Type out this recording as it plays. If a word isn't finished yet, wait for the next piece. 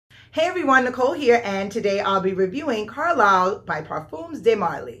Hey everyone, Nicole here, and today I'll be reviewing Carlisle by Parfums de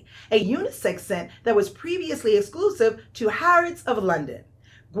Marly, a unisex scent that was previously exclusive to Harrods of London.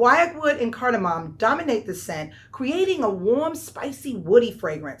 Guaiac wood and cardamom dominate the scent, creating a warm, spicy, woody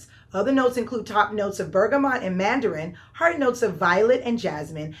fragrance. Other notes include top notes of bergamot and mandarin, heart notes of violet and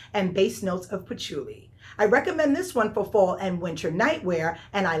jasmine, and base notes of patchouli. I recommend this one for fall and winter nightwear,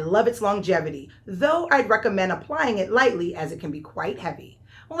 and I love its longevity, though I'd recommend applying it lightly as it can be quite heavy.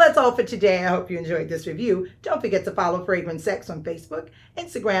 Well, that's all for today. I hope you enjoyed this review. Don't forget to follow FragranceX on Facebook,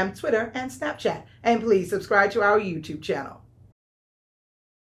 Instagram, Twitter, and Snapchat. And please subscribe to our YouTube channel.